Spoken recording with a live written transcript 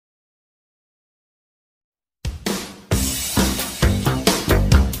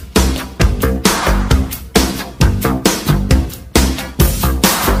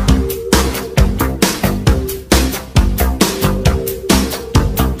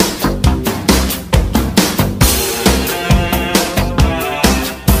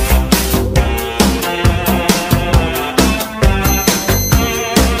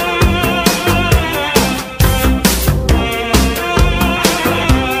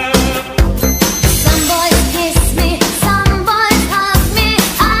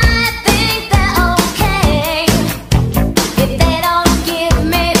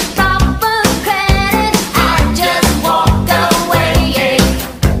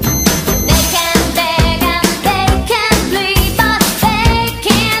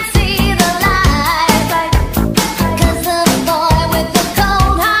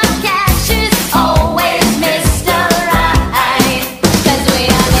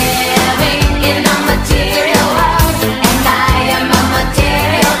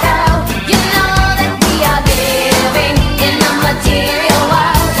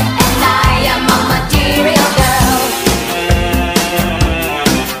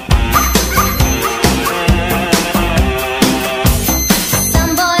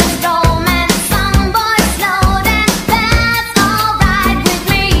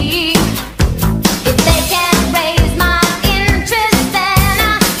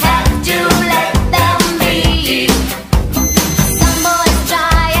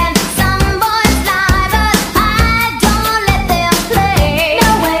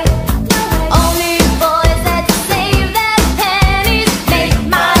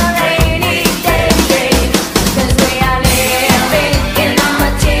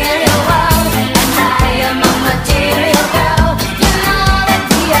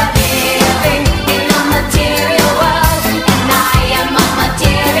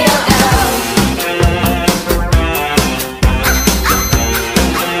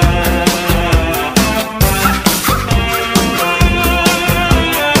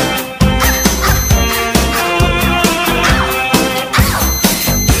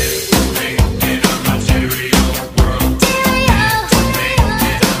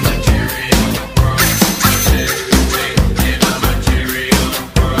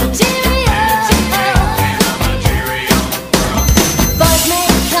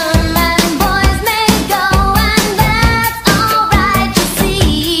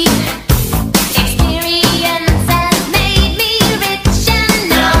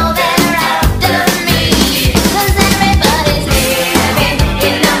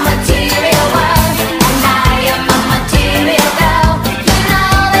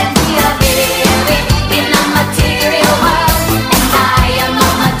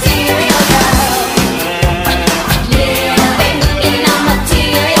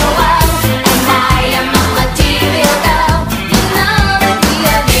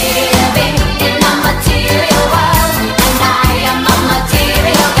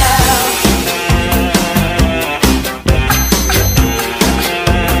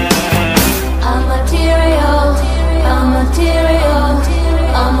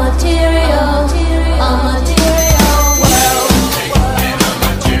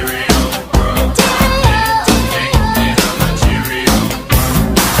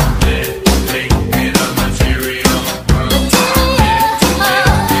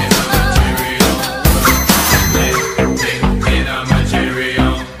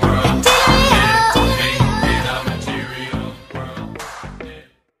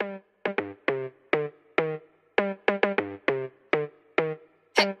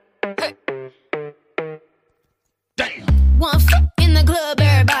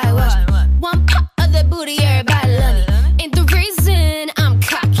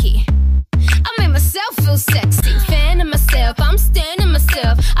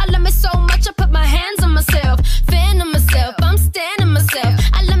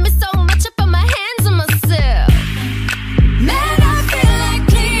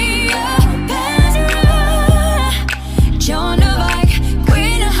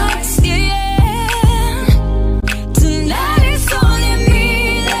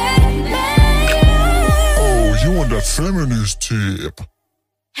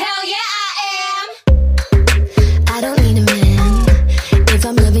don't need a man. If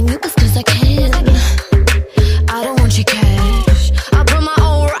I'm loving you, it's 'cause I can. I don't want your cash. I put my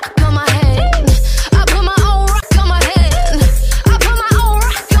own rock on my head. I put my own rock on my head. I put my own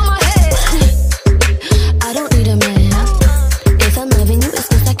rock on my head. I don't need a man. If I'm loving you, it's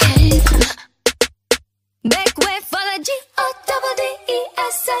 'cause I can. Make way for the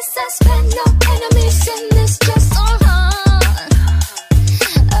G-O-double-D-E-S-S-S. Spend no enemies in this just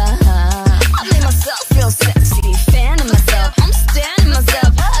I made myself feel sexy, fan of myself. I'm standing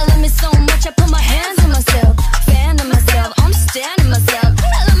myself. I love me so much, I put my hands on myself. Fan of myself, I'm standing myself.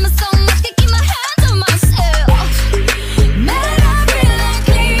 I love me so much, I keep my hands on myself. Man, I feel like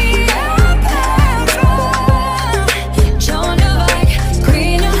Cleopatra. Joan of Arc,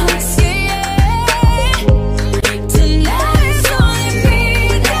 Queen of Hearts, yeah. Tonight it's only me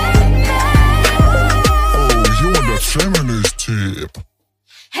that matters. Oh, you're the feminist tip.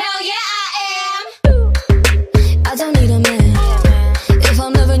 Hell yeah, I am. I don't need a man. If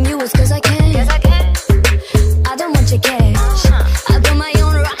I'm loving you, it's 'cause I can. I don't want your cash. I put my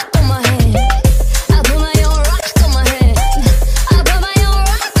own rock on my head. I put my own rock on my head. I put my own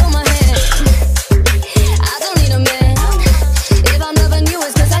rock on my head. I don't need a man. If I'm loving you,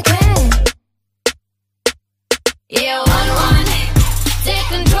 it's 'cause I can. Yeah, one. Take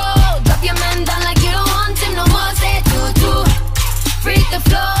control. Drop your man down like you don't want him no more. Say 2-2. Freak the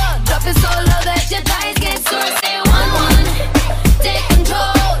floor. Drop it so low that your thighs get sore. Say 1-1. Take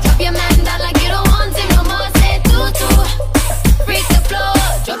control. Drop your man down like you don't want him no more. Say 2-2. Freak the floor.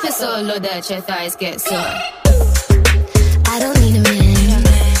 Drop it so low that your thighs get sore. I don't need a man.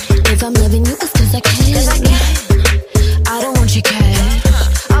 If I'm loving you, it's 'cause I can. I don't want your cash.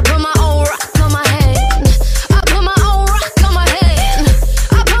 I put my own rock on my head. I put my own rock on my head.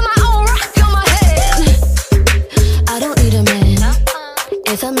 I put my own rock on my head. I don't need a man.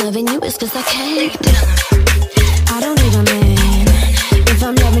 If I'm loving you, it's 'cause I can. I don't need a man. If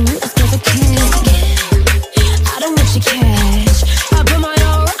I'm loving you, it's 'cause I can. I don't want your cash. I put my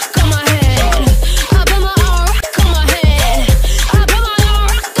own rock on my head. I put my own rock on my head. I put my own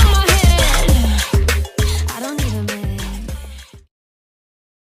rock on my head. I don't need a man.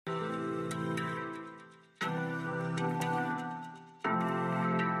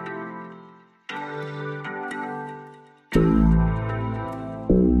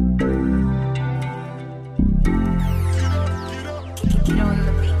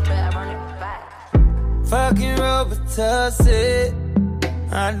 Fucking Robitussin.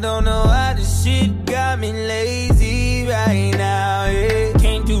 I don't know why this shit got me lazy right now, yeah.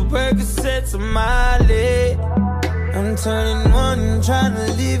 Can't do Percocets on my leg. I'm turning one, trying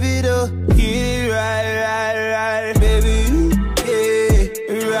to live it up. Yeah, right. Baby, ooh,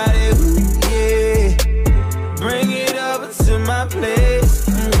 yeah, ride it, ooh, yeah. Bring it over to my place.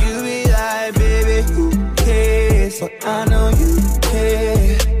 And you be like, baby, who cares? But I know you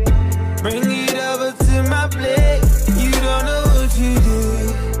care. Bring it over to my plate. You don't know what you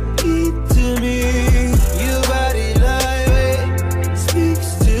did to me. Your body lightweight speaks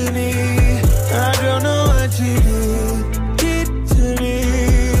to me. I don't know what you did to me.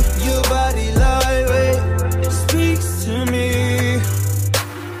 Your body lightweight speaks to me.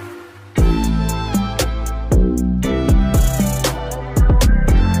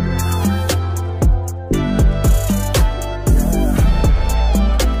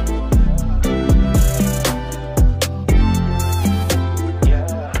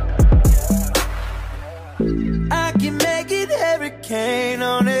 I can make it hurricane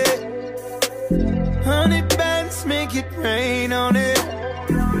on it. 100 bands make it rain on it.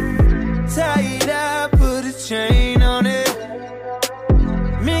 Tie it up, put a chain on it.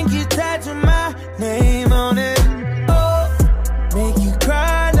 Make you tattoo my name on it. Oh, make you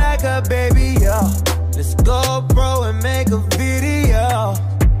cry like a baby, yo. Let's go, bro, and make a video.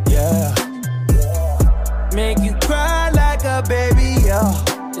 Yeah. Make you cry like a baby, yo.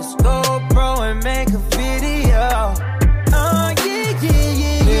 Let's go, bro, and make a video. Oh, yeah.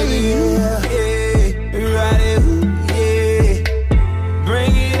 Baby, yeah. Ride it, ooh, yeah.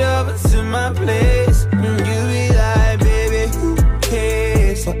 Bring it over to my place. And you be like, baby, who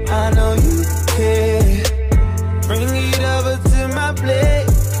cares? But I know you care. Bring it over to my plate.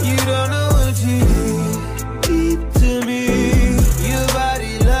 You don't know what you did to me. Your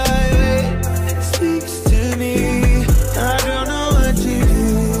body lightweight speaks to me. I don't know what you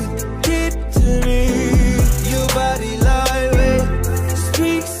did to me. Your body lightweight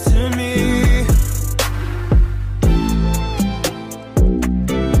speaks to me.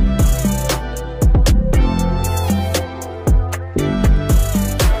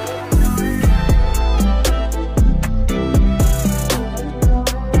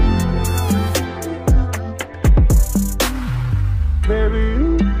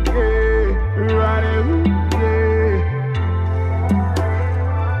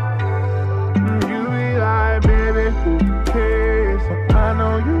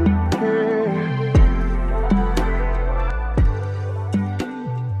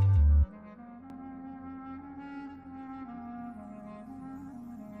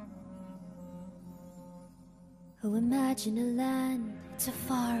 Imagine a land, it's a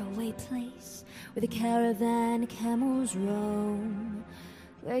faraway place where the caravan camels roam,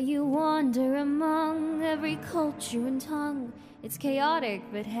 where you wander among every culture and tongue. It's chaotic,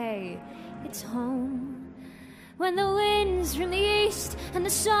 but hey, it's home. When the wind's from the east and the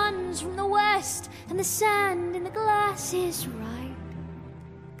sun's from the west and the sand in the glass is right,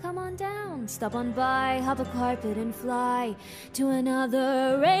 come on down, stop on by, hop a carpet and fly to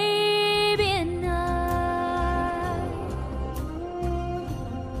another Arabian night.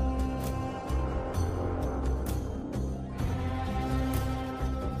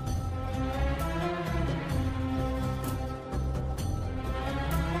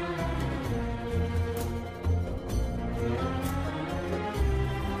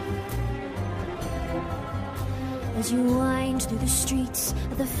 As you wind through the streets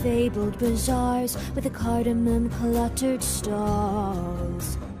of the fabled bazaars with the cardamom cluttered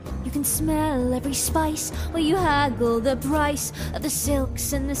stalls, you can smell every spice while you haggle the price of the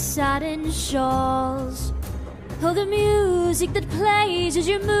silks and the satin shawls. Oh, the music that plays as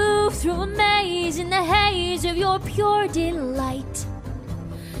you move through a maze in the haze of your pure delight.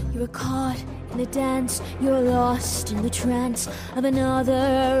 You're caught in the dance, you're lost in the trance of another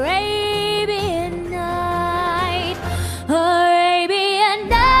Arabian night. Arabian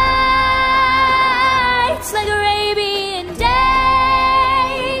nights, like Arabian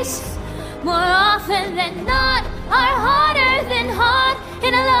days, more often than not are hotter than hot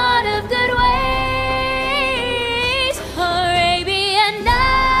in a lot of good ways. Arabian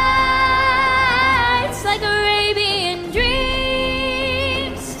nights, like Arabian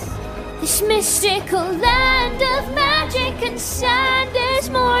dreams, this mystical land of magic and sand is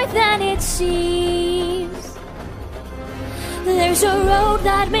more than it seems. There's a road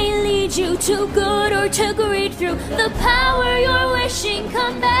that may lead you to good or to greed through the power your wishing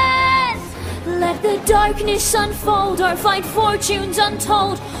commands. Let the darkness unfold or find fortunes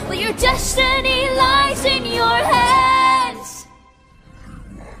untold, but your destiny lies in your hands.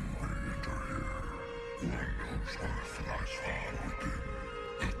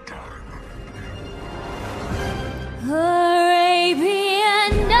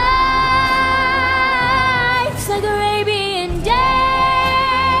 Arabian nights, like Arabian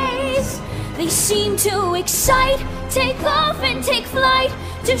days, they seem to excite, take off and take flight,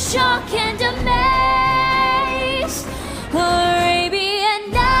 to shock and amaze.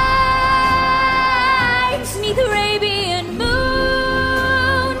 Arabian nights, 'neath Arabian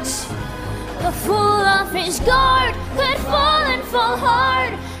moons, the fool off his guard could fall and fall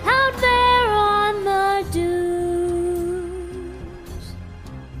hard out there on the dunes.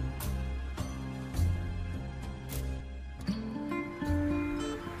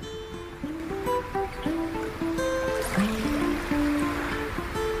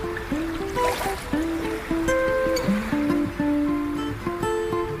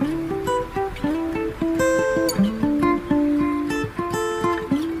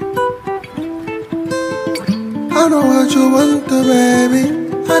 I know what you want, baby.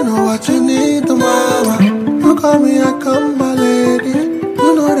 I know what you need, mama. You call me, I come, my lady. You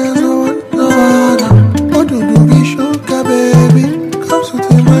know there's no one, no other. Oh, do be sugar, baby. Come sit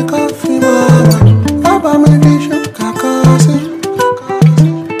in my coffee, mama. Baba, me be sugar, cause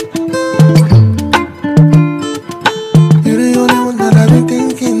you're the only one that I've been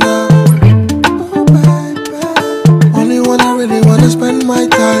thinking of. Oh, baby. Only one I really wanna spend my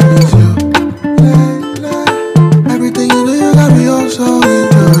time with you. Everything you do, you got me all so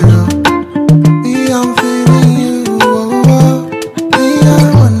into you. Me, I'm feeling you. Oh, oh. Me, I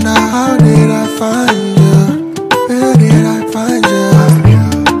wonder how did I find you? Where did I find you?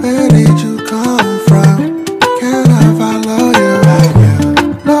 Where did you come from? Can I follow you?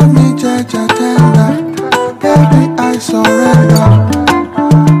 Love me, judge, tender. Baby, I surrender.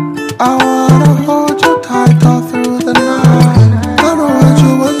 I wanna hold you tight all through the night. I know what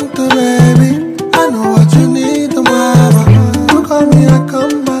you want, baby. I know what you need, mama. You call me, I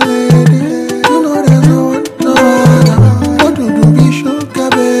come, my lady. You know there's no one, no other. Oh, do be sugar,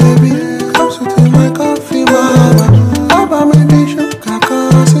 baby. Come sit in my coffee, mama. Baba, me be sugar,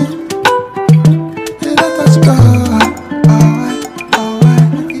 cause hey, let us go. Alright, alright,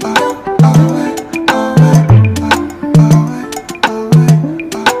 alright, alright,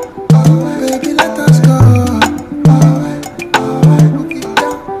 alright, baby, let us go. Alright, alright, book it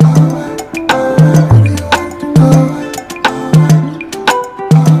down. Alright, alright, where do you want to go?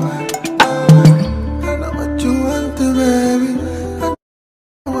 I know what you want, baby. I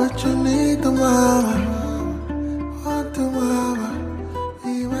know what you need.